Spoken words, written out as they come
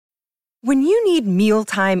When you need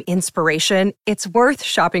mealtime inspiration, it's worth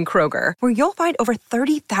shopping Kroger, where you'll find over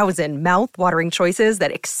 30,000 mouth-watering choices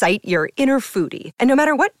that excite your inner foodie. And no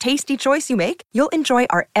matter what tasty choice you make, you'll enjoy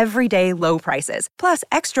our everyday low prices, plus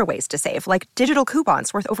extra ways to save, like digital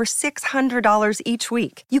coupons worth over $600 each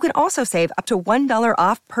week. You can also save up to $1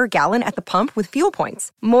 off per gallon at the pump with fuel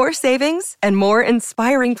points. More savings and more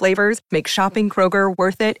inspiring flavors make shopping Kroger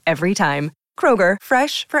worth it every time. Kroger,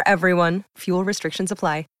 fresh for everyone. Fuel restrictions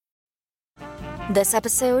apply. This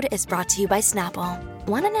episode is brought to you by Snapple.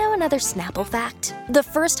 Want to know another Snapple fact? The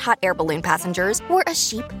first hot air balloon passengers were a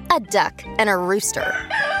sheep, a duck, and a rooster.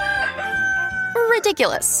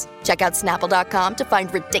 Ridiculous. Check out Snapple.com to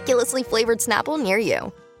find ridiculously flavored Snapple near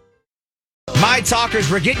you. My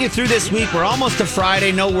talkers, we're getting you through this week. We're almost to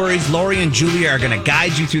Friday. No worries. Lori and Julia are going to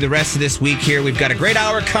guide you through the rest of this week here. We've got a great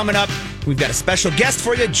hour coming up. We've got a special guest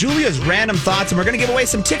for you, Julia's Random Thoughts, and we're going to give away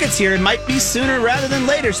some tickets here. It might be sooner rather than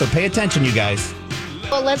later, so pay attention, you guys.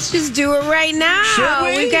 Well, let's just do it right now. Should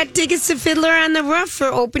we? We've got tickets to Fiddler on the Roof for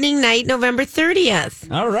opening night, November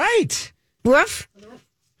 30th. All right. Roof?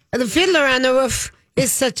 The Fiddler on the Roof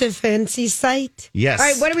is such a fancy sight. Yes. All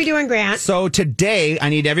right, what are we doing, Grant? So today, I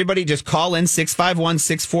need everybody just call in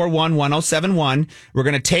 651-641-1071. We're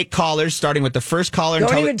going to take callers, starting with the first caller.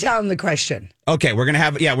 Don't even tell them the question. Okay, we're going to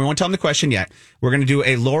have, we won't tell them the question yet. We're going to do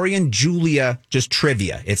a Lori and Julia just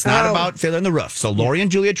trivia. It's not about Fiddler on the Roof. So Lori and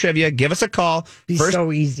Julia trivia, give us a call.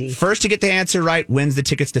 So easy. First to get the answer right wins the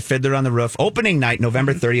tickets to Fiddler on the Roof. Opening night,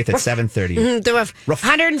 November 30th at 7:30. The roof.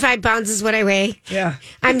 105 pounds is what I weigh. Yeah.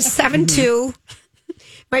 I'm 7'2".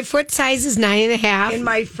 My foot size is 9.5. In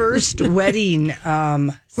my first wedding,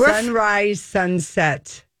 Sunrise,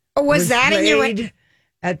 Sunset. Oh, was that in your wedding?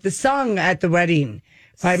 At the wedding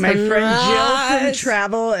by my friend Jill from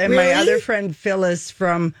Travel and my other friend Phyllis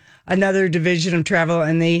from another division of Travel,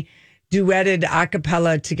 and they duetted a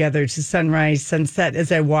cappella together to Sunrise, Sunset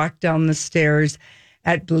as I walked down the stairs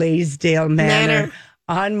at Blaisdell Manor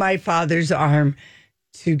on my father's arm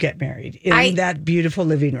to get married in that beautiful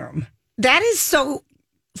living room. That is so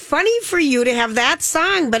funny for you to have that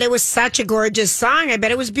song, but it was such a gorgeous song. I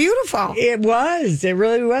bet it was beautiful. It was. It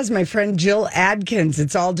really was. My friend Jill Adkins.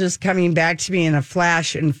 It's all just coming back to me in a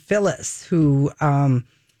flash. And Phyllis, who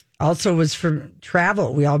also was from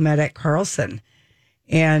Travel. We all met at Carlson.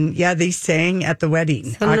 And they sang at the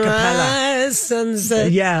wedding. A cappella.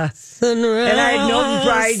 Sunset. Yeah. Sunrise, and I had no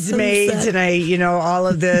bridesmaids sunset. and all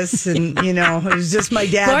of this. And, it was just my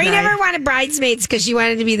dad. Lori never wanted bridesmaids because she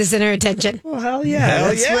wanted to be the center of attention. Well, hell yeah.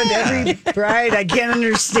 That's what every bride, I can't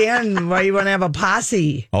understand why you want to have a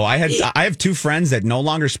posse. Oh, I have two friends that no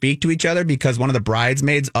longer speak to each other because one of the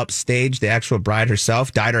bridesmaids upstaged the actual bride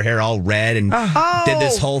herself, dyed her hair all red and did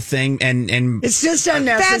this whole thing. And it's just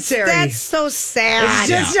unnecessary. That's so sad. It's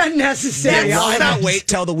just unnecessary. Why not wait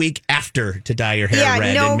till the week after to dye your hair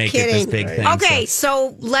red and make it this big thing? Okay,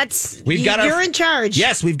 so you're in charge.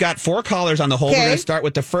 Yes, we've got 4 callers on the hold. We're going to start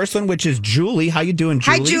with the first one, which is Julie. How you doing,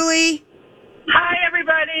 Julie? Hi, Julie. Hi,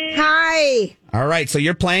 everybody. Hi. All right, so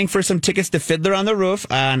you're playing for some tickets to Fiddler on the Roof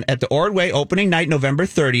at the Ordway opening night, November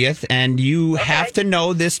 30th, and you have to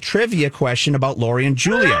know this trivia question about Lori and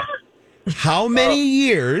Julia. How many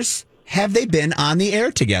years have they been on the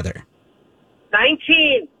air together?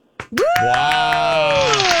 19. Wow.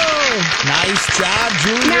 Nice job,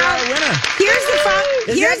 Julia. Now, Winner. Here's the fun.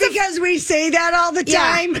 Is that because we say that all the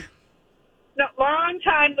time? No, long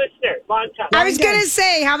time listener. Long time. I was going to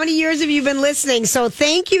say, how many years have you been listening? So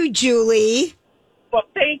thank you, Julie. Well,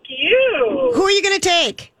 thank you. Who are you going to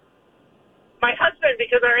take? My husband,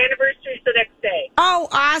 because our anniversary is the next day. Oh,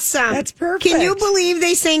 awesome. That's perfect. Can you believe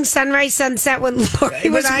they sang Sunrise, Sunset when Lori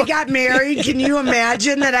was When I got married, can you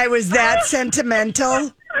imagine that I was that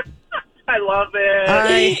sentimental? I love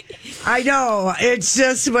it. I know. It's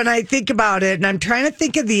just when I think about it, and I'm trying to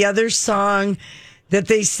think of the other song that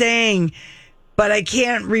they sang, but I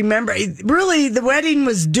can't remember. Really, the wedding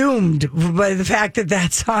was doomed by the fact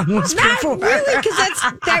that song was performed. Not really, because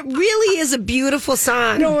that really is a beautiful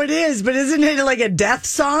song. No, it is, but isn't it like a death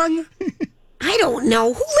song? I don't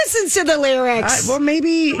know. Who listens to the lyrics? Well, maybe.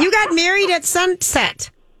 You got married at sunset,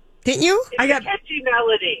 didn't you? It's a catchy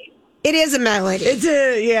melody. It is a melody. It's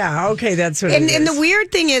okay, that's what it is. And the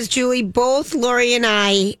weird thing is, Julie, both Lori and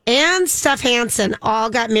I and Steph Hansen all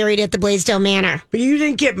got married at the Blaisdell Manor. But you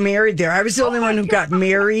didn't get married there. I was the only one who got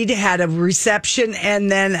married, had a reception,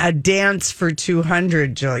 and then a dance for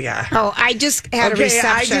 200, Julia. Oh, I just had a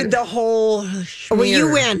reception. I did the whole schmear. Well,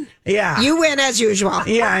 you win. Yeah. You win as usual.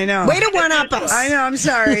 Yeah, I know. Way to one-up us. I know, I'm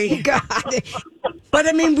sorry. God. But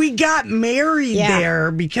I mean, we got married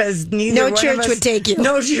there because neither one church of us, would take you.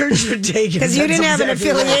 No church would take you. Because you didn't have an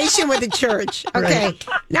affiliation with the church. Okay. Right.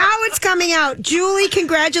 Now it's coming out. Julie,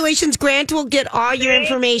 congratulations. Grant will get all your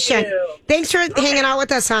information. You. Thanks for hanging out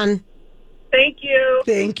with us, hon. Thank you.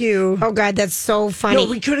 Thank you. Oh, God, that's so funny.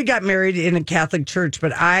 No, we could have got married in a Catholic church,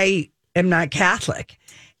 but I am not Catholic.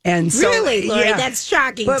 And so, Really, Lori? yeah. That's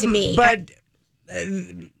shocking to me. But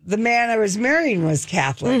the man I was marrying was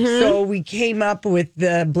Catholic. Mm-hmm. So we came up with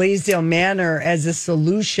the Blaisdell Manor as a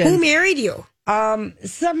solution. Who married you?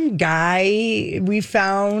 Some guy we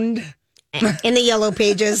found. In the yellow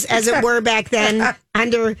pages, as it were back then,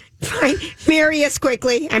 under marry us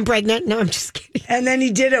quickly. I'm pregnant. No, I'm just kidding. And then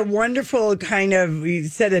he did a wonderful kind of, he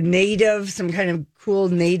said some kind of cool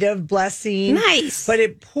native blessing. Nice. But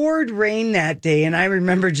it poured rain that day. And I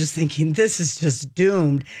remember just thinking, this is just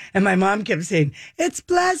doomed. And my mom kept saying, it's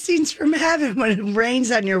blessings from heaven when it rains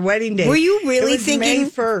on your wedding day. Were you really It was thinking May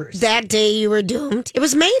 1st? that day you were doomed? It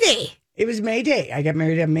was May Day. It was May Day. I got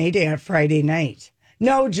married on May Day on Friday night.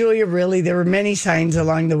 No, Julia, really, there were many signs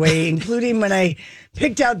along the way, including when I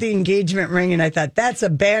picked out the engagement ring and I thought, that's a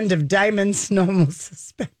band of diamonds. No one will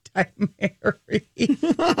suspect I'm married.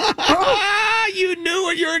 You knew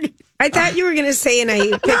what you were. I thought you were going to say, and I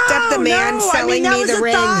picked up the man selling me the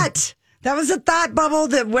ring. Thought. That was a thought bubble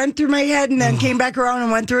that went through my head and then came back around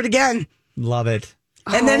and went through it again. Love it.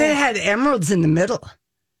 And then it had emeralds in the middle.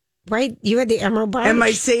 Right? You had the emerald bar. And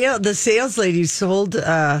the sales lady sold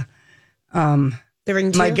the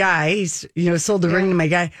ring to my you? guy, sold the ring to my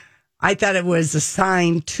guy. I thought it was a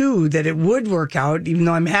sign, too, that it would work out, even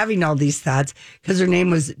though I'm having all these thoughts, because her name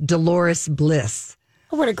was Dolores Bliss.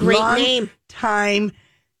 Oh, what a great name. Time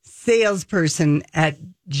salesperson at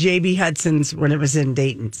J.B. Hudson's when it was in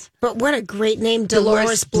Dayton's. But what a great name,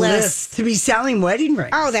 Dolores Bliss. To be selling wedding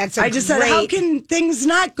rings. Oh, that's I just said, how can things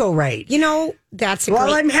not go right? That's a Well,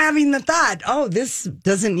 great... I'm having the thought, this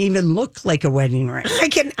doesn't even look like a wedding ring.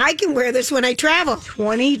 I can wear this when I travel.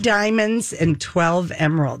 20 diamonds and 12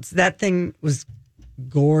 emeralds. That thing was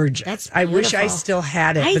gorgeous. I wish I still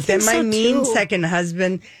had it. But then my mean second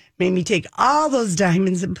husband made me take all those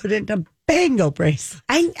diamonds and put it in a bangle bracelet.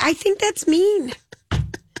 I think that's mean.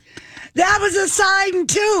 That was a sign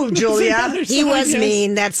too, Julia. He was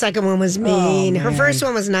mean. That second one was mean. Her first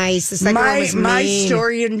one was nice. The second one was mean. My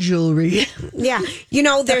story in jewelry. Yeah.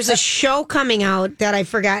 There's a show coming out that I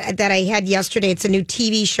forgot that I had yesterday. It's a new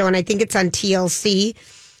TV show, and I think it's on TLC.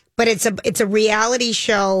 But it's a reality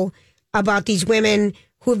show about these women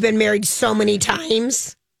who've been married so many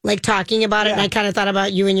times, like talking about it. And I kind of thought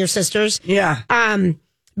about you and your sisters. Yeah.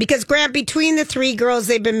 Because, Grant, between the three girls,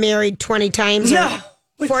 they've been married 20 times. No.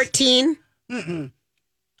 14?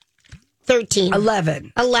 13.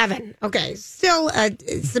 11. Okay. Still a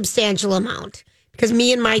substantial amount. Because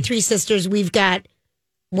me and my three sisters, we've got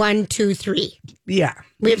 1, 2, 3. Yeah.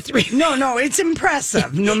 We have 3. No, it's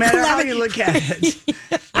impressive. No matter how you look at it.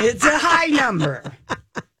 It's a high number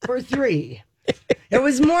for 3. It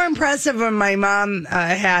was more impressive when my mom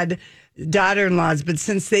had daughter-in-laws, but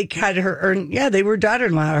since they cut they were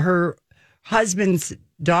daughter-in-law, her husband's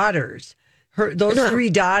daughters. Those 3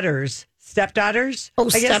 daughters, stepdaughters. Oh,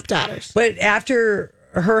 stepdaughters. But after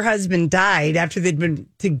her husband died, after they'd been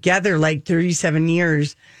together like 37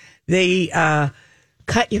 years, they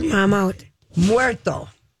cut your mom out. Muerto.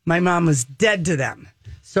 My mom was dead to them.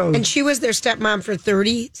 And she was their stepmom for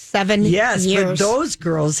 37 years. Yes, but those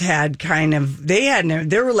girls had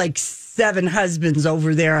there were like 7 husbands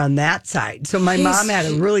over there on that side. So my mom had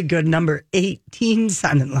a really good number, 18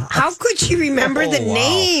 son-in-laws. How could she remember the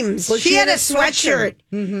names? Well, she had a sweatshirt.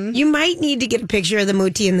 Mm-hmm. You might need to get a picture of the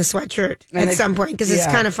Mootie in the sweatshirt at some point because it's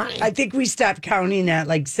kind of funny. I think we stopped counting at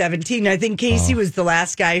like 17. I think Casey was the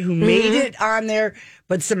last guy who made it on there,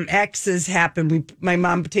 but some X's happened. My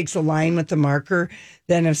mom takes a line with the marker.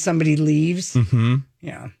 Then if somebody leaves,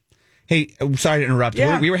 yeah. Hey, sorry to interrupt.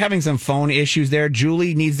 Yeah. We were having some phone issues there.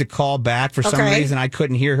 Julie needs to call back for some reason. I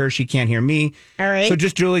couldn't hear her. She can't hear me. All right. So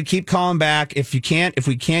just, Julie, keep calling back. If we can't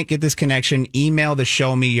get this connection, email the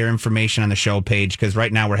Show Me your information on the show page, because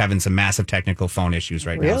right now we're having some massive technical phone issues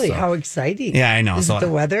right now. Really? So. How exciting. Yeah, I know. Is it the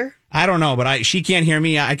weather? I don't know, but she can't hear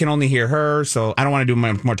me. I can only hear her, so I don't want to do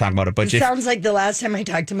more talking about it. But it sounds like the last time I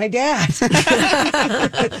talked to my dad.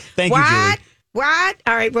 Thank you, Julie. What?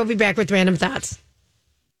 All right, we'll be back with Random Thoughts.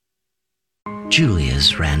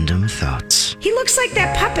 Julia's Random Thoughts. He looks like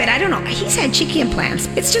that puppet. I don't know. He's had cheeky implants.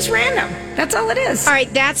 It's just random. That's all it is. All right,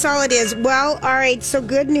 that's all it is. Well, all right, so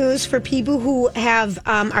good news for people who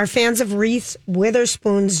are fans of Reese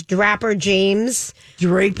Witherspoon's Draper James.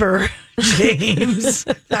 Draper James.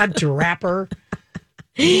 Not Draper.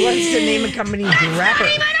 He wants to name a company Draper.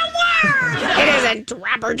 I don't want It isn't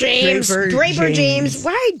Draper James. Draper James.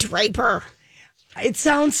 Why Draper? It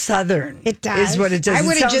sounds Southern. It does. Is what it does. I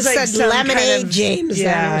would have just said Lemonade James.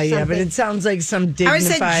 Yeah, but it sounds like some dignified. I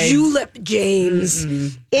would have said Julep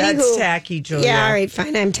James. That's tacky, Julia. Yeah, all right,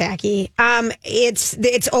 fine. I'm tacky.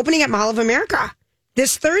 It's opening at Mall of America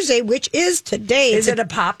this Thursday, which is today. Is it a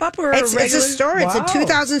pop-up or it's a store. Wow. It's a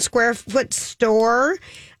 2,000 square foot store.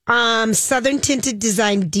 Southern tinted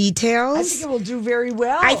design details. I think it will do very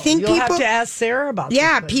well. I think you'll people have to ask Sarah about.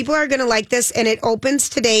 Yeah, this people are going to like this, and it opens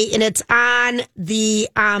today, and it's on the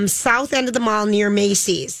south end of the mall near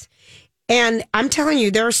Macy's. And I'm telling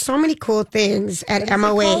you, there are so many cool things at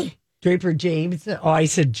MOA. Draper James. Oh, I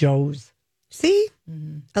said Joe's. See,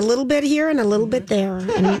 a little bit here and a little bit there,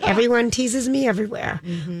 and everyone teases me everywhere.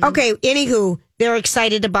 Okay, anywho, they're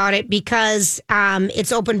excited about it because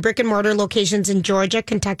it's open brick and mortar locations in Georgia,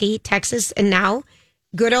 Kentucky, Texas, and now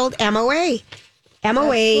good old MOA.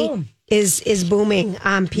 MOA is booming.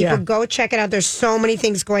 People go check it out. There's so many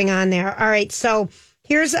things going on there. All right, so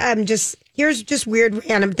here's just weird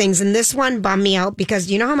random things, and this one bummed me out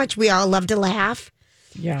because you know how much we all love to laugh.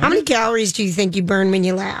 Yeah. How many calories do you think you burn when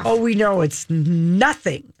you laugh? Oh, we know it's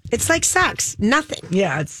nothing. It's like sex. Nothing.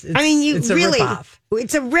 Yeah, it's I mean, it's a really, rip-off.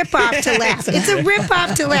 it's a rip-off to laugh. It's a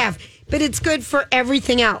rip-off to laugh, but it's good for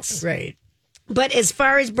everything else. Right. But as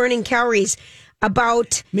far as burning calories,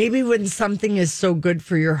 about... Maybe when something is so good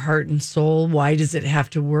for your heart and soul, why does it have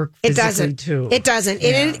to work physically too? It doesn't.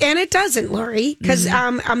 And it doesn't, Lori, because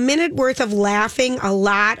a minute worth of laughing a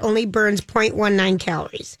lot only burns 0.19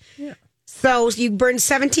 calories. Yeah. So you burn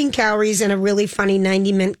 17 calories in a really funny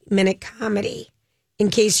 90-minute comedy, in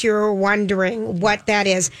case you're wondering what that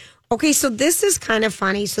is. Okay, so this is kind of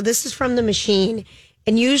funny. So this is from The Machine.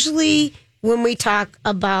 And usually when we talk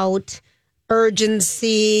about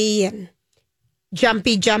urgency and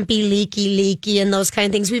jumpy, leaky, and those kind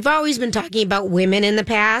of things, we've always been talking about women in the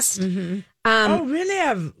past. Really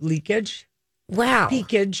have leakage? Wow.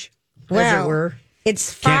 Peakage, wow. as it were.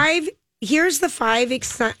 It's 5... Here's the 5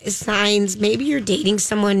 signs. Maybe you're dating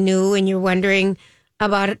someone new and you're wondering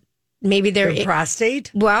about maybe their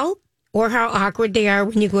prostate. Well, or how awkward they are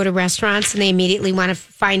when you go to restaurants and they immediately want to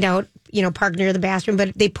find out, park near the bathroom.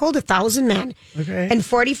 But they polled 1,000 men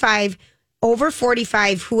and over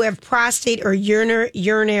 45 who have prostate or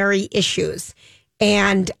urinary issues.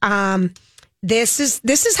 And this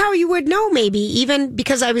is how you would know, maybe, even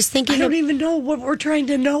because I was thinking... I don't even know what we're trying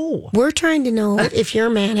to know. We're trying to know if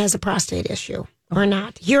your man has a prostate issue or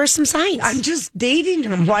not. Here are some signs. I'm just dating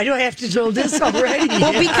him. Why do I have to know this already?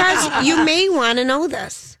 Well, because you may want to know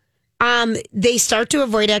this. They start to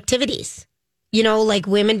avoid activities. Like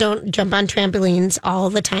women don't jump on trampolines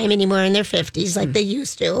all the time anymore in their 50s like they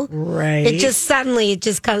used to. Right. It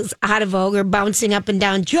just comes out of vogue, or bouncing up and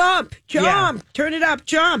down. Jump, turn it up,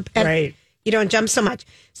 jump. And right. You don't jump so much.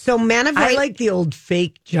 So men avoid... I like the old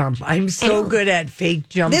fake jump. I'm so good at fake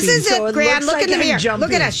jumping. This is so it, Gran. Look like in the mirror. Jumping.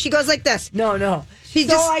 Look at us. She goes like this. No.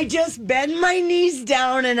 I just bend my knees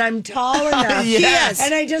down and I'm tall enough. Yes.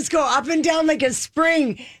 And I just go up and down like a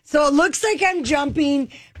spring. So it looks like I'm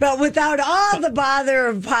jumping, but without all the bother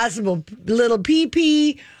of possible little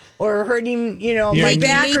pee-pee or hurting, my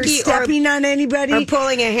back or stepping on anybody. Or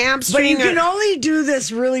pulling a hamstring. But you can only do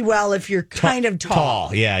this really well if you're kind of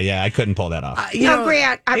tall. Yeah. I couldn't pull that off.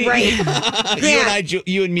 Grant, I'm right. Grant,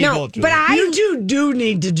 you and me both. But you do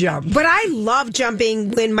need to jump. But I love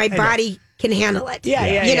jumping when my body can handle it. Yeah.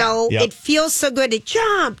 It feels so good to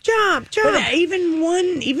jump. But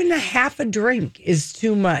even a half a drink is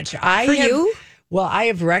too much. You? Well, I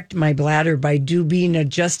have wrecked my bladder by being a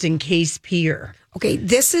just-in-case peer. Okay,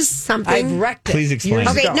 this is something... I've wrecked it. Please explain.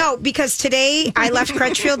 Okay, no, because today I left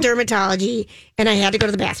Crutchfield Dermatology and I had to go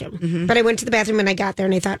to the bathroom. Mm-hmm. But I went to the bathroom when I got there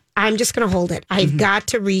and I thought, I'm just going to hold it. I've got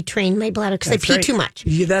to retrain my bladder because I pee too much.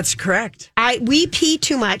 Yeah, that's correct. We pee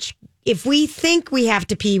too much. If we think we have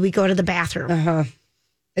to pee, we go to the bathroom. Uh-huh.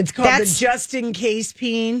 It's called the just-in-case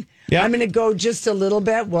peeing. Yeah. I'm going to go just a little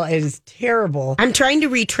bit. Well, it is terrible. I'm trying to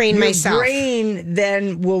retrain myself. Your brain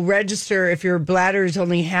then will register if your bladder is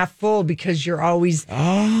only half full because you're always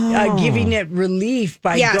giving it relief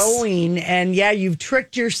by going. And, you've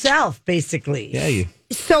tricked yourself, basically. Yeah,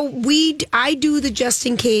 So I do the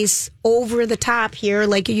just-in-case over the top here,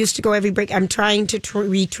 like I used to go every break. I'm trying to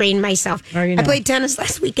retrain myself. I played tennis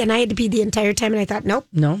last week, and I had to pee the entire time, and I thought, nope.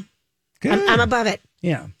 No. I'm above it.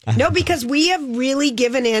 Yeah. No, because we have really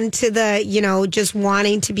given in to the, just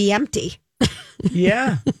wanting to be empty.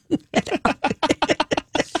 Yeah.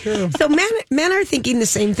 It's true. So men are thinking the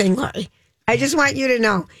same thing, Laurie. I just want you to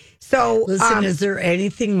know. So listen, is there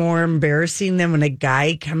anything more embarrassing than when a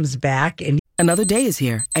guy comes back and Another day is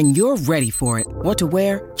here, and you're ready for it. What to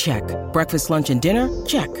wear? Check. Breakfast, lunch, and dinner?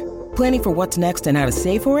 Check. Planning for what's next and how to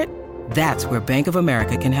save for it? That's where Bank of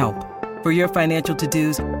America can help. For your financial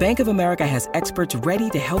to-dos, Bank of America has experts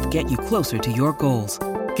ready to help get you closer to your goals.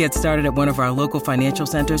 Get started at one of our local financial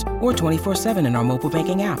centers or 24/7 in our mobile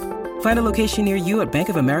banking app. Find a location near you at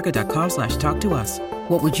bankofamerica.com/talktous.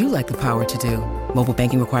 What would you like the power to do? Mobile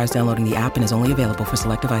banking requires downloading the app and is only available for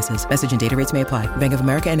select devices. Message and data rates may apply. Bank of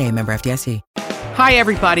America N.A., member FDIC. Hi,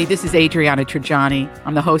 everybody. This is Adriana Trajani.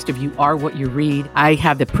 I'm the host of You Are What You Read. I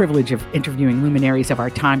have the privilege of interviewing luminaries of our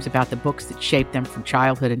times about the books that shaped them from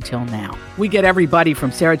childhood until now. We get everybody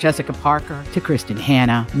from Sarah Jessica Parker to Kristen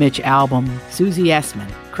Hanna, Mitch Albom, Susie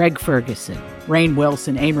Essman, Craig Ferguson, Rainn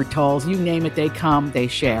Wilson, Amor Tolls, you name it, they come, they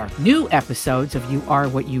share. New episodes of You Are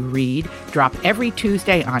What You Read drop every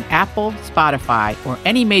Tuesday on Apple, Spotify, or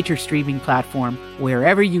any major streaming platform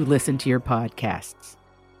wherever you listen to your podcasts.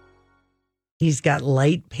 He's got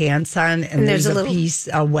light pants on, and there's a piece,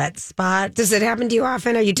 a wet spot. Does it happen to you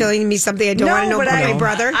often? Are you telling me something I don't want to know about my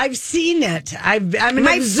brother? I've seen it. I'm an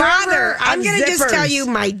my observer father. I'm going to just tell you,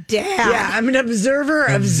 my dad. Yeah, I'm an observer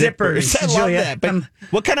of zippers. I love that. But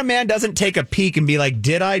what kind of man doesn't take a peek and be like,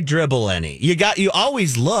 "Did I dribble any?" You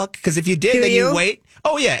always look, because if you did, then you wait.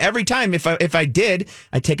 Oh yeah, every time. If I did,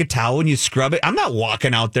 I take a towel and you scrub it. I'm not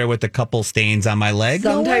walking out there with a couple stains on my leg.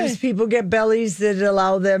 Sometimes people get bellies that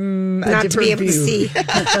allow them not to be able to see.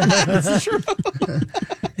 That's true.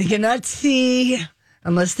 They cannot see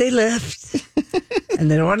unless they lift, and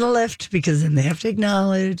they don't want to lift because then they have to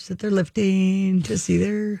acknowledge that they're lifting to see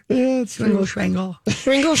their swingle schwangle.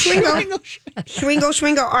 Swingle schwingle. Swingle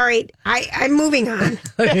schwingle. All right, I'm moving on.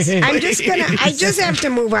 I just have to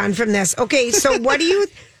move on from this. Okay, so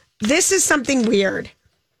this is something weird.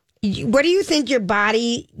 What do you think your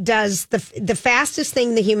body does, the fastest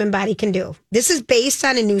thing the human body can do? This is based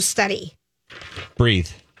on a new study. Breathe.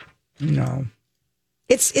 No.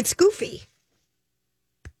 It's goofy.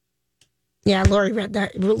 Yeah, Lori read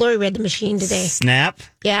that. Lori read The Machine today. Snap?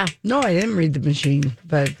 Yeah. No, I didn't read The Machine,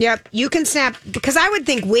 but... Yep, you can snap, because I would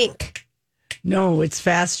think wink. No, it's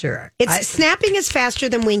faster. Snapping is faster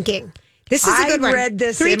than winking. This is a good one. I read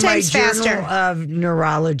this 3 in times my faster. Journal of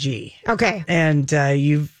Neurology. Okay. And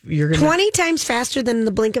you're going to... 20 times faster than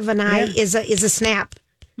the blink of an eye is a snap.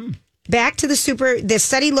 Back to the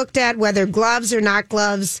study looked at whether gloves or not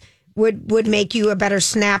gloves would make you a better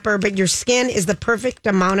snapper, but your skin is the perfect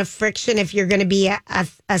amount of friction if you're going to be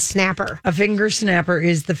a snapper. A finger snapper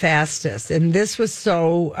is the fastest. And this was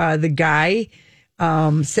the guy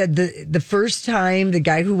said the first time, the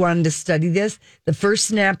guy who wanted to study this, the first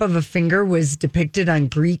snap of a finger was depicted on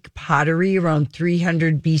Greek pottery around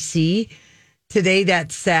 300 BC. Today,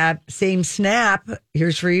 that same snap,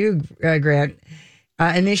 here's for you, Grant,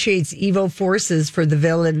 initiates evil forces for the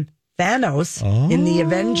villain Thanos in the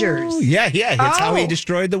Avengers. Yeah. That's how he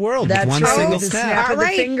destroyed the world with one single snap. All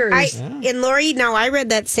right. Fingers. And Lori, now I read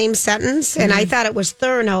that same sentence and I thought it was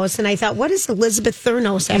Theranos, and I thought, what does Elizabeth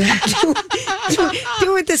Theranos have to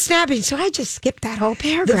do with the snapping? So I just skipped that whole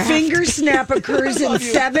paragraph. The finger snap occurs in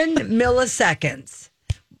 7 milliseconds,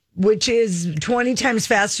 which is 20 times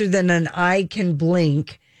faster than an eye can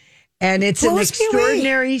blink. And it's an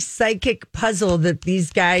extraordinary psychic puzzle that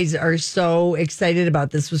these guys are so excited about.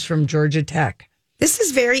 This was from Georgia Tech. This is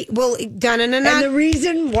very, done in a And the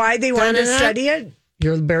reason why they wanted to study it,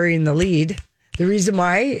 you're burying the lead. The reason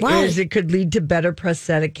why is it could lead to better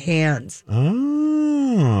prosthetic hands.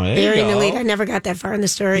 Oh, burying the lead. I never got that far in the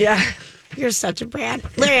story. Yeah. You're such a brat.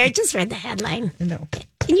 Larry, I just read the headline. I know.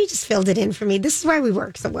 And you just filled it in for me. This is why we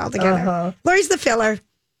work so well together. Lori's the filler.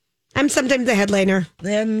 I'm sometimes the headliner.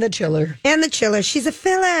 And the chiller. She's a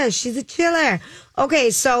filler. She's a chiller.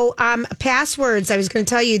 Okay, so passwords. I was going to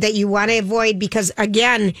tell you that you want to avoid because,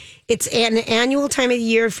 again, it's an annual time of the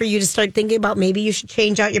year for you to start thinking about maybe you should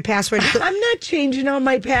change out your password. I'm not changing out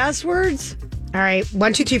my passwords. All right.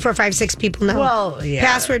 1, 2, 3, 4, 5, 6 people know. Well, yeah.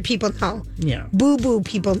 Password people know. Yeah. Boo-boo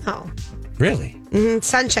people know. Really? Mm-hmm.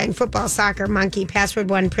 Sunshine, football, soccer, monkey, password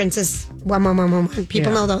 1, princess 1.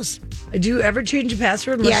 People know those. Do you ever change a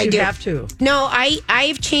password? Unless I do. Have to. No,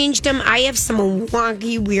 I've changed them. I have some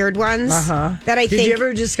wonky, weird ones that I think. Did you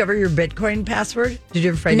ever discover your Bitcoin password? Did you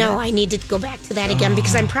ever find No, that? I need to go back to that again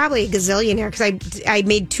because I'm probably a gazillionaire because I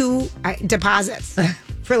made 2 deposits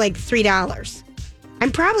for like $3.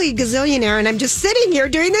 I'm probably a gazillionaire and I'm just sitting here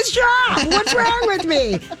doing this job. What's wrong with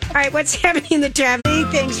me? All right, what's happening in the traffic? Hey,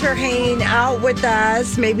 thanks for hanging out with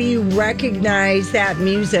us. Maybe you recognize that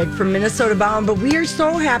music from Minnesota Bound, but we are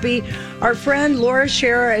so happy. Our friend Laura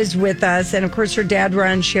Scherer is with us, and of course her dad,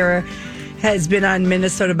 Ron Scherer, has been on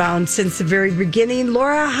Minnesota Bound since the very beginning.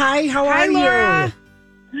 Laura, hi, how are you? Laura.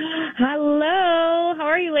 Hello. How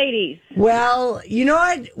are you, ladies? Well, you know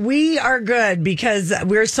what? We are good because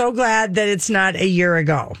we're so glad that it's not a year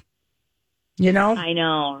ago. You know? I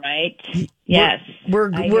know, right? Yes. We're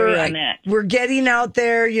getting out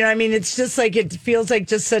there. You know, I mean, it's just like, it feels like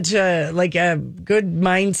just such a good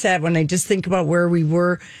mindset when I just think about where we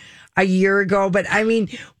were a year ago. But I mean,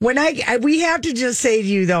 we have to just say to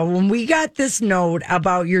you though, when we got this note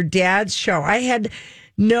about your dad's show, I had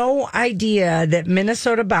no idea that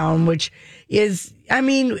Minnesota Bound, which is, I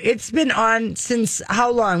mean, it's been on since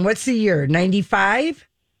how long? What's the year? 95?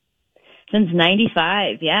 Since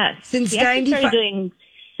 95, yes. Since he actually 95. started doing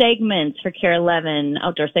segments for KARE 11,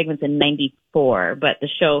 outdoor segments in 94, but the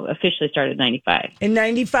show officially started in 95. In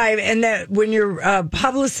 95. And that when your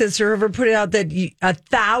publicist or whoever put it out that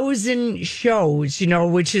 1,000 shows, you know,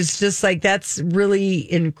 which is just like, that's really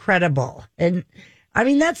incredible. And I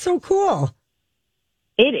mean, that's so cool.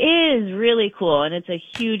 It is really cool, and it's a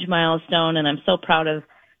huge milestone, and I'm so proud of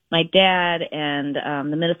my dad and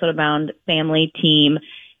the Minnesota Bound family team.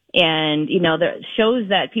 And, you know, there shows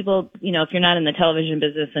that people, you know, if you're not in the television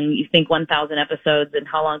business and you think 1,000 episodes and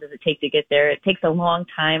how long does it take to get there, it takes a long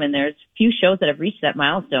time. And there's few shows that have reached that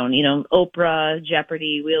milestone, you know, Oprah,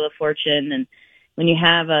 Jeopardy, Wheel of Fortune. And when you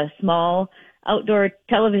have a small outdoor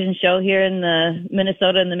television show here in the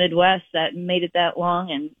Minnesota and the Midwest that made it that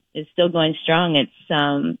long and is still going strong,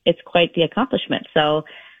 it's quite the accomplishment. So,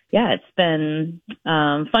 yeah, it's been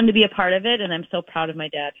fun to be a part of it. And I'm so proud of my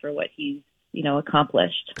dad for what he's, you know,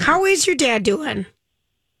 accomplished. How is your dad doing?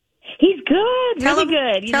 He's good, Tell really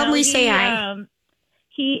him, good. Tell him we say hi.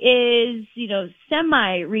 He is, you know,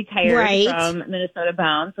 semi-retired from Minnesota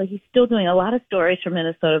Bound, so he's still doing a lot of stories for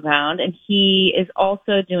Minnesota Bound, and he is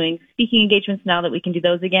also doing speaking engagements now that we can do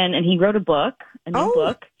those again, and he wrote a book, a new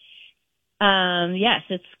book. Yes,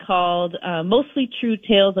 it's called Mostly True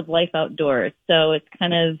Tales of Life Outdoors, so it's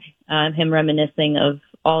kind of him reminiscing of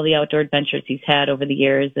all the outdoor adventures he's had over the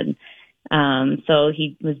years, and so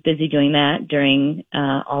he was busy doing that during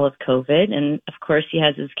all of COVID. And of course, he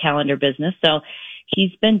has his calendar business. So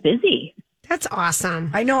he's been busy. That's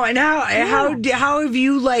awesome. I know. And how have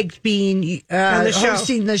you liked being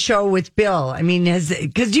hosting the show with Bill? I mean,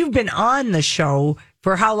 because you've been on the show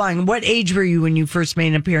for how long? What age were you when you first made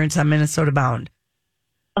an appearance on Minnesota Bound?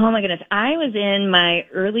 Oh, my goodness. I was in my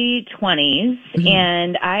early 20s,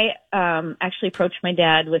 and I actually approached my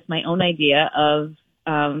dad with my own idea of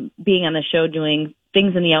being on the show doing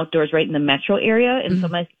things in the outdoors right in the metro area. And so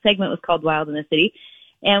my segment was called Wild in the City.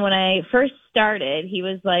 And when I first started, he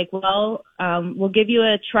was like, well, we'll give you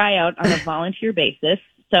a tryout on a volunteer basis.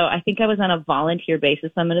 So I think I was on a volunteer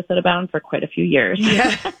basis on Minnesota Bound for quite a few years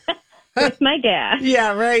with my dad.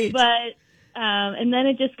 Yeah, right. But, and then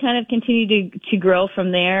it just kind of continued to grow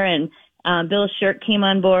from there. And Bill Shirk came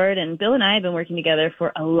on board, and Bill and I have been working together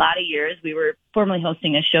for a lot of years. We were formerly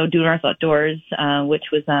hosting a show, Due North Outdoors, which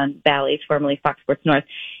was on Bally's, formerly Fox Sports North.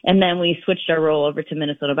 And then we switched our role over to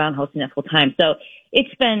Minnesota Bound, hosting that full time. So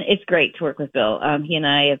it's great to work with Bill. He and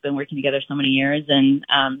I have been working together so many years, and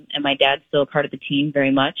my dad's still a part of the team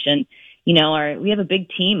very much. And, you know, we have a big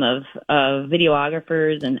team of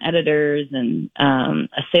videographers and editors and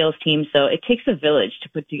a sales team. So it takes a village to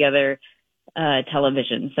put together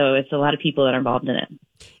television. So it's a lot of people that are involved in it.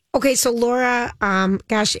 Okay, so Laura,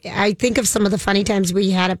 gosh, I think of some of the funny times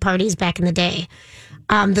we had at parties back in the day,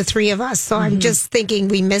 the three of us. So I'm just thinking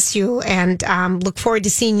we miss you and look forward to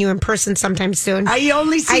seeing you in person sometime soon. I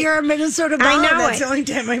only see her in Minnesota Bound. I know That's the only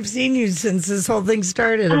time I've seen you since this whole thing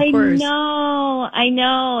started, of course. I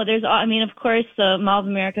know. Of course, the Mall of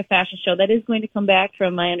America fashion show, that is going to come back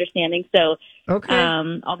from my understanding. So okay.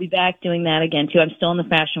 I'll be back doing that again, too. I'm still in the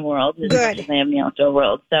fashion world as much as I am in the outdoor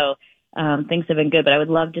world. So things have been good, but I would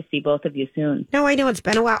love to see both of you soon. No, I know. It's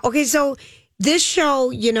been a while. Okay, so this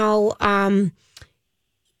show, you know,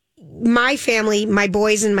 my family, my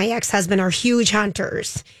boys and my ex-husband are huge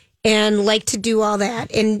hunters and like to do all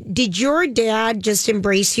that. And did your dad just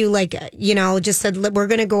embrace you, like, you know, just said, we're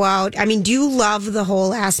going to go out? I mean, do you love the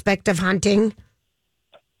whole aspect of hunting?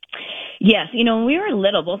 Yes. You know, when we were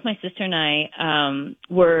little, both my sister and I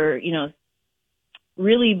were, you know,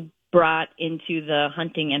 really brought into the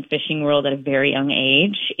hunting and fishing world at a very young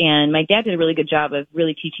age. And my dad did a really good job of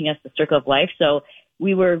really teaching us the circle of life. So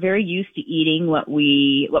we were very used to eating what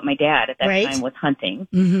my dad at that time was hunting.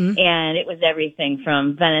 Mm-hmm. And it was everything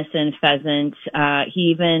from venison, pheasant. He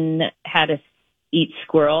even had us eat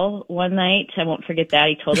squirrel one night. I won't forget that.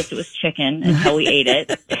 He told us it was chicken until we ate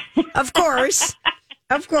it. Of course.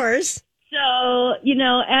 Of course. So, you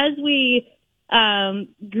know, as we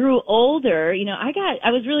grew older, you know, I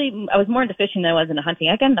was more into fishing than I was into hunting.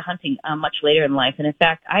 I got into hunting much later in life. And in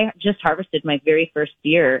fact, I just harvested my very first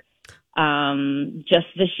deer just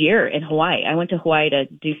this year in Hawaii. I went to Hawaii to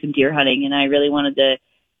do some deer hunting, and I really wanted to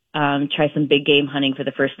try some big game hunting for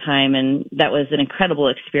the first time. And that was an incredible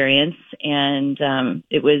experience. And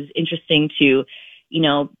it was interesting to, you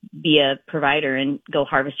know, be a provider and go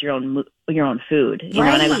harvest your own food. You know,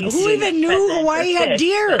 and I was Who even knew Hawaii had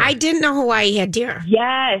deer? I didn't know Hawaii had deer.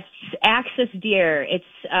 Yes, Axis deer. It's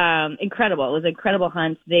incredible. It was an incredible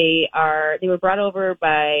hunt. They were brought over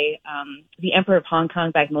by the Emperor of Hong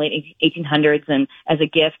Kong back in the late 1800s, and as a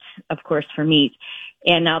gift, of course, for meat.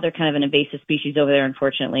 And now they're kind of an invasive species over there,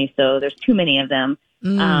 unfortunately. So there's too many of them.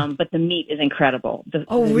 But the meat is incredible. The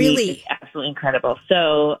really? Meat is absolutely incredible.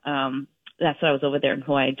 So that's why I was over there in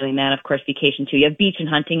Hawaii doing that. Of course, vacation too. You have beach and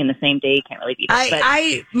hunting in the same day. You can't really beat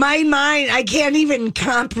it. My mind, I can't even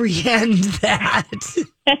comprehend that.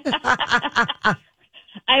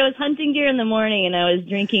 I was hunting deer in the morning, and I was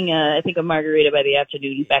drinking, I think, a margarita by the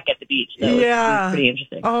afternoon back at the beach. So it was pretty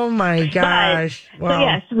interesting. Oh my gosh!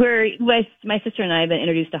 Wow. So yes, my sister and I have been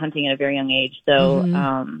introduced to hunting at a very young age. So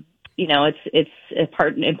you know, it's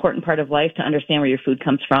an important part of life to understand where your food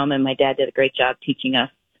comes from, and my dad did a great job teaching us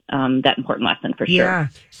that important lesson for sure. Yeah.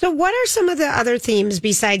 So what are some of the other themes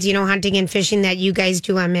besides, you know, hunting and fishing that you guys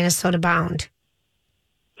do on Minnesota Bound?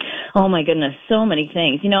 Oh my goodness, so many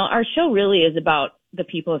things. You know, our show really is about the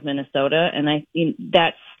people of Minnesota, and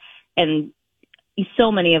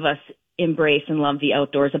so many of us embrace and love the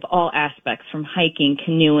outdoors of all aspects, from hiking,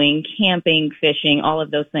 canoeing, camping, fishing, all of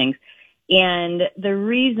those things. And the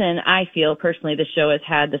reason I feel personally the show has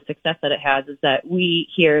had the success that it has is that we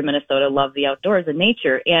here in Minnesota love the outdoors and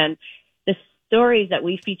nature. And the stories that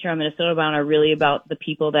we feature on Minnesota Bound are really about the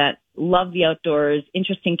people that love the outdoors,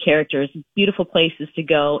 interesting characters, beautiful places to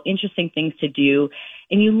go, interesting things to do.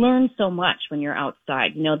 And you learn so much when you're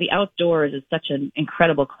outside. You know, the outdoors is such an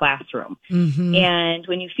incredible classroom. And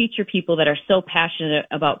when you feature people that are so passionate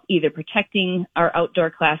about either protecting our outdoor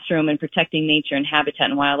classroom and protecting nature and habitat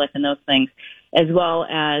and wildlife and those things, as well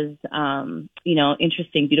as, you know,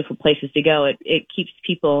 interesting, beautiful places to go, it keeps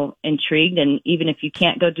people intrigued. And even if you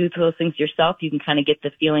can't go do those things yourself, you can kind of get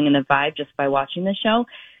the feeling and the vibe just by watching the show.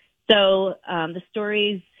 So the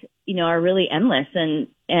stories, you know, are really endless. And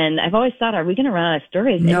I've always thought, are we going to run out of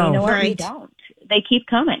stories? No, and you know what? right. We don't. They keep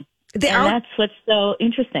coming. That's what's so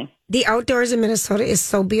interesting. The outdoors in Minnesota is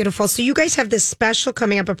so beautiful. So you guys have this special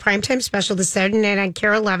coming up, a primetime special this Saturday night on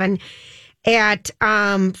KARE 11 at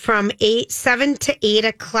from 7 to 8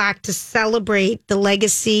 o'clock to celebrate the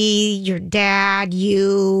legacy, your dad,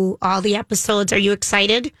 you, all the episodes. Are you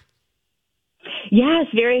excited? Yes,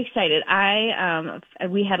 very excited.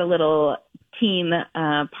 We had a little team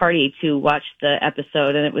party to watch the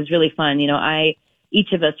episode, and it was really fun. You know,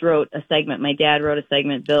 each of us wrote a segment. My dad wrote a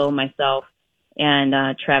segment, Bill, myself,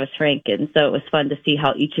 and Travis Frank. And so it was fun to see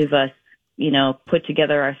how each of us, you know, put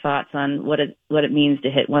together our thoughts on what it means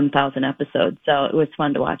to hit 1,000 episodes. So it was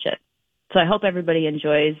fun to watch it. So I hope everybody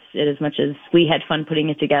enjoys it as much as we had fun putting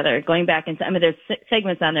it together. Going back and there's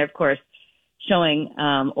segments on there, of course, showing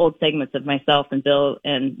old segments of myself and Bill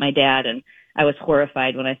and my dad, and I was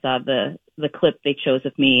horrified when I saw the clip they chose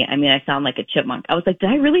of me. I mean, I sound like a chipmunk. I was like, did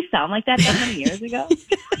I really sound like that many years ago?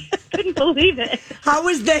 Couldn't believe it. How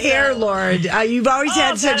was the hair, Laura? You've always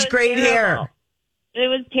had such great hair. It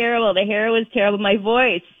was terrible. The hair was terrible. My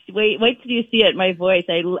voice, wait till you see it. My voice,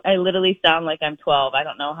 I literally sound like I'm 12. I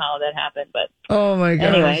don't know how that happened, but oh my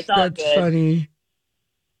gosh, anyway, it's all that's good. Funny.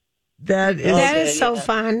 That is so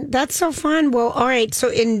fun. That's so fun. Well, all right. So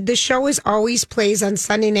the show always plays on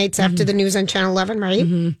Sunday nights after the news on Channel 11, right?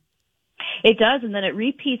 Mm-hmm. It does, and then it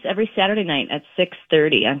repeats every Saturday night at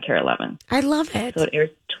 6:30 on KARE 11. I love it. So it airs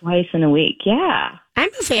twice in a week. Yeah. I'm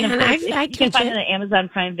a fan. You can find it on Amazon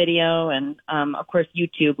Prime Video and, of course,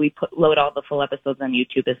 YouTube. We load all the full episodes on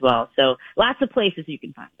YouTube as well. So lots of places you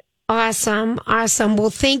can find it. Awesome. Well,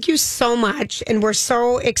 thank you so much. And we're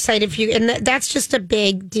so excited for you. And that's just a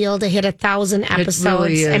big deal to hit 1,000 episodes. It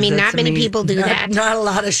really is. I mean, not many people do that. Not a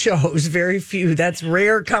lot of shows. Very few. That's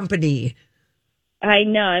rare company. I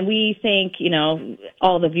know. And we thank, you know,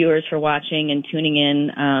 all the viewers for watching and tuning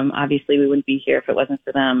in. Obviously, we wouldn't be here if it wasn't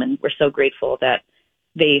for them. And we're so grateful that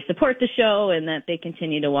they support the show and that they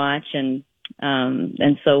continue to watch. And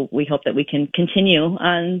so we hope that we can continue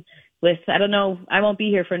on with, I don't know, I won't be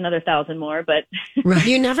here for another 1,000 more, but right.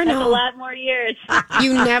 You never know. That's a lot more years.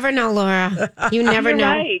 You never know, Laura. You never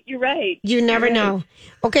know. You're right. You never know.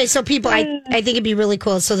 Okay, so people, I think it'd be really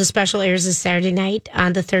cool. So the special airs this Saturday night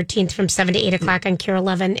on the 13th from 7 to 8 o'clock on KARE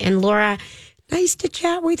 11. And Laura, nice to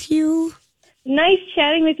chat with you. Nice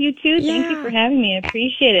chatting with you, too. Yeah. Thank you for having me. I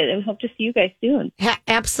appreciate it. I hope to see you guys soon.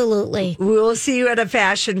 Absolutely. We'll see you at a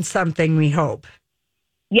fashion something, we hope.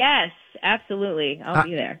 Yes, absolutely. I'll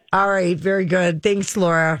be there. All right. Very good. Thanks,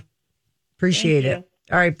 Laura. Appreciate it.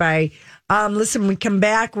 All right. Bye. Listen, when we come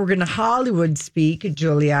back, we're going to Hollywood speak,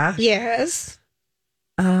 Julia. Yes.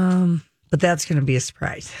 But that's going to be a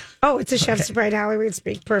surprise. Oh, it's a Chef's Surprise Hollywood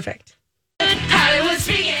speak. Perfect. Hollywood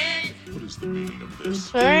speaking.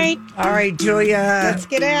 All right, Julia. Let's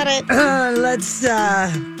get at it. Let's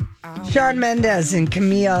Shawn Mendes and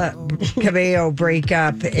Camila Cabello break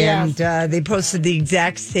up, and they posted the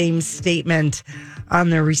exact same statement on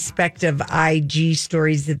their respective IG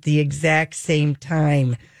stories at the exact same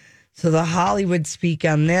time. So the Hollywood speak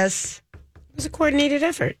on this. It was a coordinated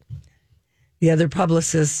effort. The other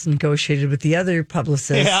publicists negotiated with the other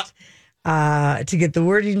publicist to get the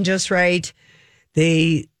wording just right.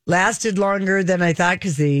 They lasted longer than I thought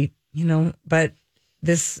because they, but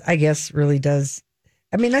this, I guess, really does.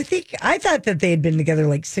 I mean, I thought that they had been together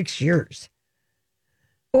like 6 years.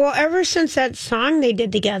 Well, ever since that song they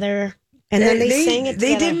did together, and then they sang it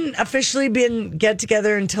together. They didn't officially get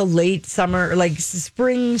together until late summer, like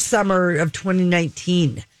spring, summer of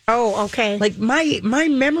 2019. Oh, okay. Like my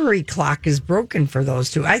memory clock is broken for those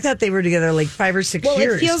two. I thought they were together like 5 or 6 years.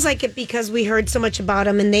 Well, it feels like it because we heard so much about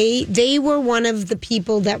them, and they were one of the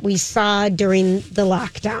people that we saw during the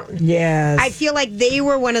lockdown. Yes. I feel like they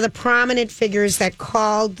were one of the prominent figures that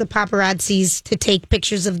called the paparazzis to take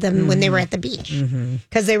pictures of them when they were at the beach.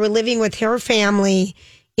 Because they were living with her family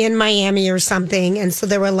in Miami or something, and so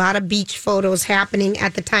there were a lot of beach photos happening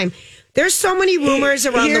at the time. There's so many rumors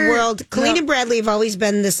around the world. Colleen and Bradley have always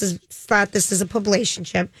been thought this is a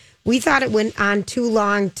publicationship. We thought it went on too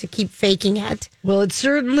long to keep faking it. Well, it's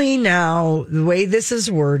certainly now, the way this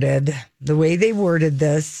is worded, the way they worded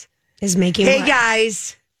this is making. Hey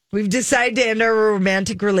guys, we've decided to end our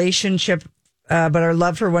romantic relationship, but our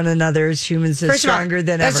love for one another as humans is stronger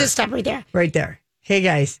than ever. Let's just stop right there. Right there. Hey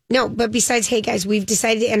guys. No, but besides, hey guys, we've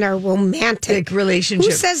decided to end our romantic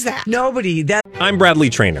relationship. Who says that? Nobody. I'm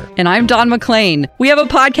Bradley Trainer. And I'm Don McClain. We have a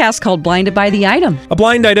podcast called Blinded by the Item. A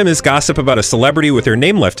blind item is gossip about a celebrity with their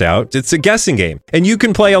name left out. It's a guessing game, and you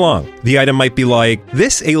can play along. The item might be like,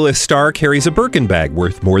 this A-list star carries a Birkin bag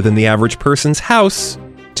worth more than the average person's house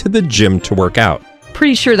to the gym to work out.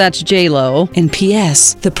 Pretty sure that's J-Lo. And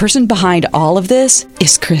P.S. the person behind all of this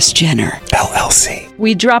is Kris Jenner, LLC.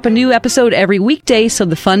 We drop a new episode every weekday so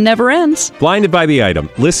the fun never ends. Blinded by the Item.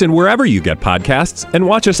 Listen wherever you get podcasts and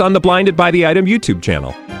watch us on the Blinded by the Item YouTube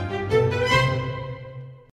channel.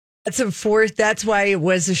 That's why it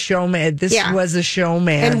was a showman. This was a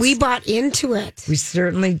showman. And we bought into it. We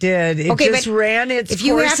certainly did. It just ran its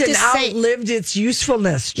course and outlived its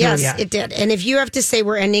usefulness, Julia. Yes, it did. And if you have to say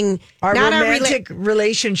we're ending our romantic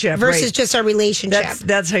relationship versus just our relationship.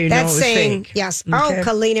 That's how you know it was saying, fake. Yes. Okay. Oh,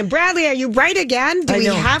 Colleen and Bradley, are you right again? Do we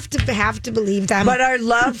have to believe them? But our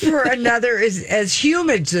love for another is as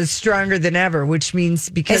humans is stronger than ever, which means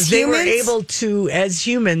because they were able to, as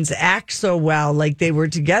humans, act so well like they were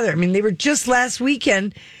together. I mean, they were just last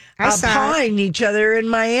weekend pawing each other in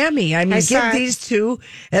Miami. I mean, give these two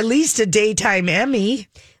at least a daytime Emmy.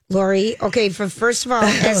 Lori, okay, first of all,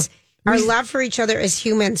 as our love for each other as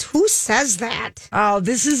humans, who says that? Oh,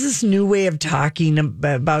 this is this new way of talking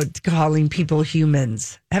about calling people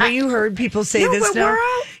humans. Have you heard people say this now?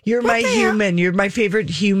 You're my human. You're my favorite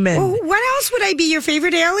human. Well, what else would I be? Your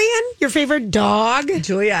favorite alien? Your favorite dog?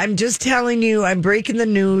 Julia, I'm just telling you, I'm breaking the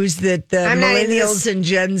news that the millennials and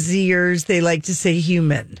Gen Zers, they like to say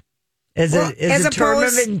human as a term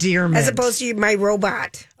of endearment. As opposed to my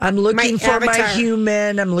robot. I'm looking for my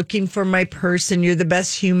human. I'm looking for my person. You're the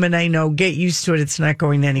best human I know. Get used to it. It's not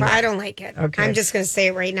going anywhere. Well, I don't like it. Okay. I'm just going to say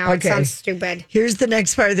it right now. Okay. It sounds stupid. Here's the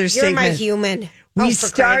next part of their statement. You're my human. We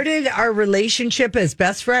started our relationship as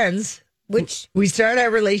best friends. We started our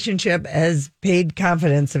relationship as paid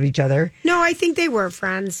confidants of each other. No, I think they were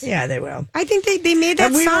friends. Yeah, they will. I think they made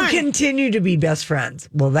that song. And we song. will continue to be best friends.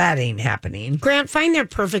 Well, that ain't happening. Grant, find their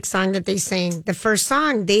perfect song that they sang. The first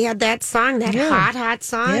song. They had that song, that hot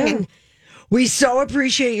song. Yeah. And we so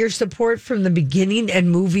appreciate your support from the beginning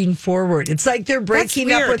and moving forward. It's like they're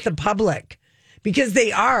breaking up with the public because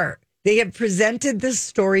they are. They have presented this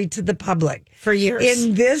story to the public for years.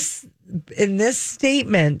 In this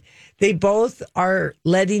statement, they both are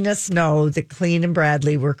letting us know that Colleen and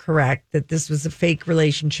Bradley were correct, that this was a fake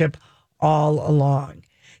relationship all along.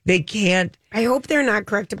 They can't. I hope they're not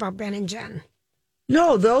correct about Ben and Jen.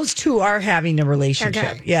 No, those two are having a relationship.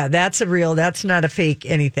 Okay. Yeah, that's not a fake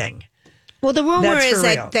anything. Well, the rumor is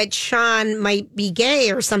that Shawn might be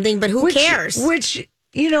gay or something, but who cares? Which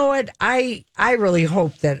You know what? I really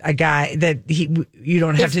hope that a guy that you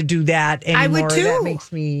don't have to do that anymore. I would too.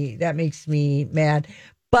 That makes me mad.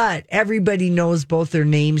 But everybody knows both their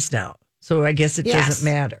names now, so I guess it doesn't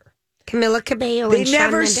matter. Camila Cabello. They and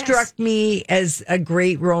never Shawn Mendes. struck me as a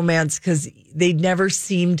great romance because they never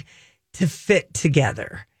seemed to fit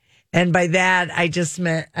together, and by that I just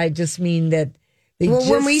mean that.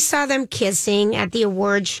 When we saw them kissing at the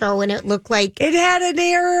award show, and it looked like it had an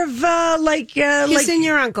air of kissing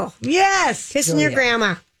your uncle, yes, kissing your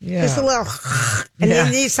grandma, just a little, and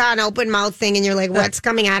then you saw an open mouth thing, and you're like, what's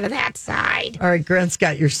coming out of that side? All right, Grant's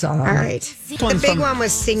got your song. All right, the big one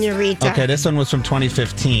was Senorita. Okay, this one was from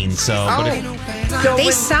 2015. So,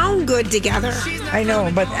 they sound good together. I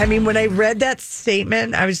know, but I mean, when I read that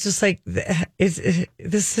statement, I was just like,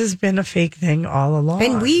 this has been a fake thing all along,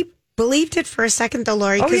 and we believed it for a second, though,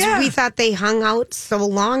 Lori, because we thought they hung out so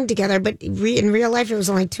long together, but in real life, it was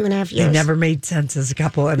only 2.5 years. They never made sense as a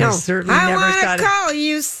couple, and I certainly never thought. I want to call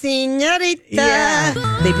you Senorita. Yeah,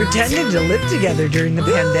 they pretended to live together during the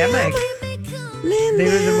pandemic.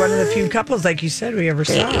 They were one of the few couples, like you said, we ever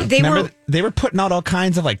saw. They were putting out all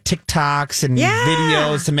kinds of like TikToks and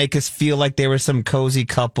videos to make us feel like they were some cozy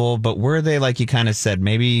couple, but were they, like you kind of said,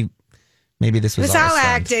 maybe this was all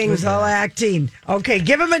acting. It was all acting. Okay,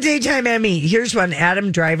 give him a daytime Emmy. Here's one.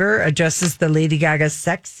 Adam Driver addresses the Lady Gaga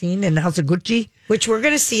sex scene in House of Gucci, which we're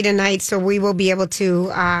going to see tonight, so we will be able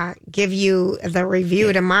to give you the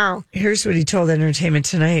review tomorrow. Here's what he told Entertainment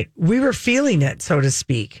Tonight. We were feeling it, so to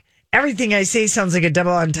speak. Everything I say sounds like a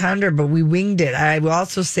double entendre, but we winged it. I will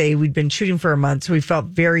also say we'd been shooting for a month, so we felt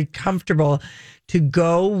very comfortable to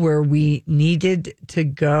go where we needed to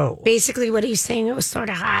go. Basically, what he's saying, it was sort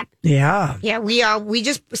of hot. Yeah. Yeah, we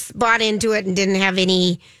just bought into it and didn't have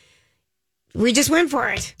any. We just went for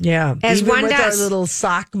it. Yeah, as even one with does. our little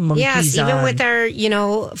sock monkeys. Yes, even with our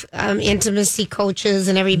intimacy coaches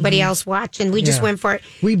and everybody else watching, we just went for it.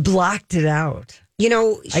 We blocked it out.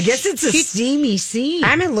 I guess it's a steamy scene.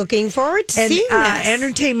 I'm looking forward to seeing this.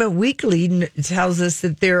 Entertainment Weekly tells us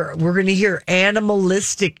that we're going to hear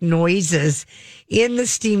animalistic noises in the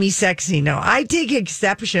steamy sex scene. Now, I take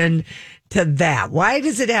exception to that. Why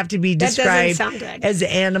does it have to be described as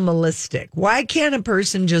animalistic? Why can't a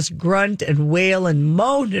person just grunt and wail and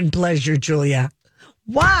moan in pleasure, Julia?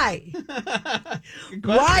 Why?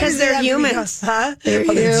 Why? Because they're humans. They're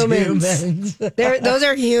humans. Those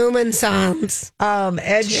are human sounds.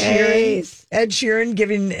 Ed Sheeran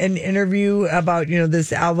giving an interview about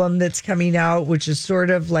this album that's coming out, which is sort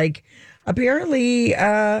of like apparently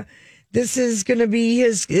this is going to be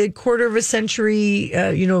his quarter of a century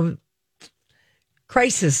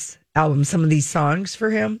crisis album. Some of these songs for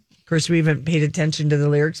him. Of course, we haven't paid attention to the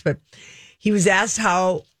lyrics, but he was asked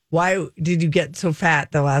why did you get so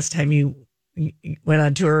fat the last time you went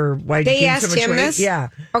on tour? Why did you gain so much weight? They asked him this? Yeah.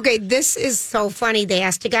 Okay, this is so funny. They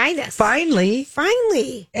asked a guy this. Finally.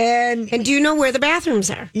 And do you know where the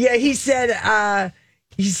bathrooms are? Yeah, he said, I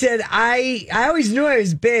always knew I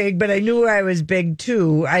was big, but I knew I was big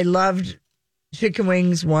too. I loved chicken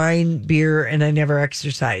wings, wine, beer, and I never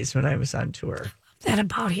exercised when I was on tour. I love that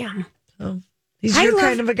about him. Oh, he's your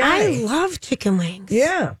kind of a guy. I love chicken wings.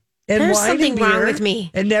 Yeah. And there's something wrong with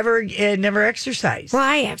me. And never exercise. Well,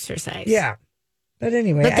 I exercise. Yeah. But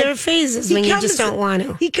anyway. But there are phases when you just don't want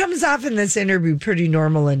to. He comes off in this interview pretty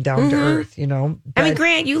normal and down to earth, But, I mean,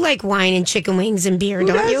 Grant, you like wine and chicken wings and beer,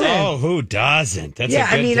 don't you? Oh, who doesn't? That's a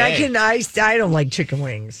good day. I don't like chicken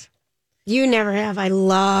wings. You never have. I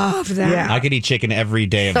love them. Yeah. I could eat chicken every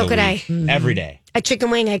day of the week. So could I. Every day. A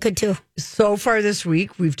chicken wing, I could too. So far this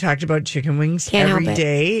week, we've talked about chicken wings every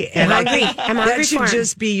day. And I'm hungry. That should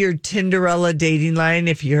just be your Tinderella dating line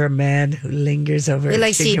if you're a man who lingers over a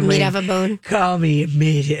chicken to eat wing. Meat of a bone. Call me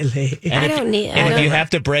immediately. And if you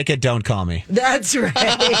have to break it, don't call me. That's right.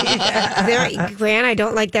 Grant, I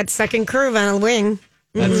don't like that second curve on a wing.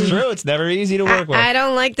 That's true. It's never easy to work with. I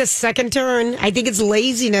don't like the second turn. I think it's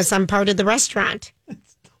laziness on part of the restaurant.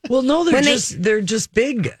 Well, no, they're just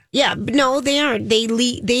big. Yeah, but no, they aren't. They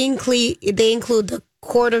include the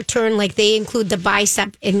quarter turn, like they include the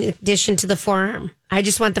bicep in addition to the forearm. I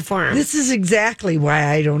just want the forearm. This is exactly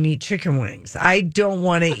why I don't eat chicken wings. I don't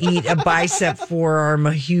want to eat a bicep, forearm,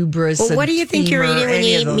 a hubris. Well, what do you think you're eating when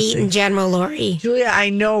you eat meat in general, Lori? Julia, I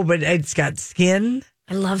know, but it's got skin.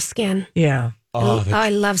 I love skin. Yeah.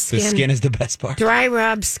 I love skin. The skin is the best part. Dry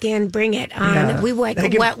rub skin, bring it on. Yeah. We wet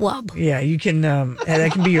wub. Yeah, you can.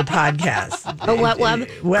 That can be your podcast. A wet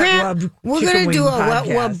wub. Wet Grant, wub. We're going to do a wet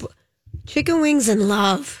wub Chicken wings and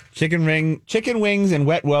love. Chicken wings and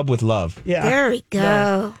wet wub with love. Yeah. There we go.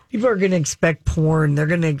 Yeah. People are going to expect porn. They're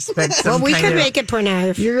going to expect some well, we could make it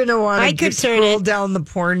pornography. You're going to want to scroll down the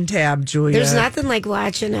porn tab, Julia. There's nothing like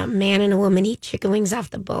watching a man and a woman eat chicken wings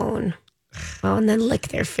off the bone. Oh, and then lick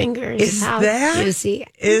their fingers. Is that juicy?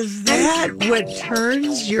 Is that what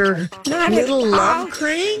turns your little love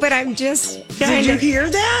crank? But I'm just Did you hear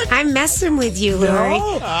that? I'm messing with you, Lori.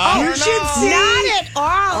 You should see. Not at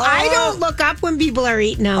all. I don't look up when people are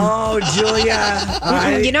eating them. Oh,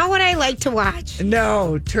 Julia. You know what I like to watch?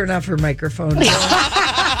 No, turn off her microphone. Don't let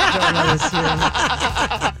us hear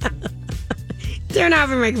it. Turn off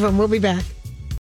her microphone. We'll be back.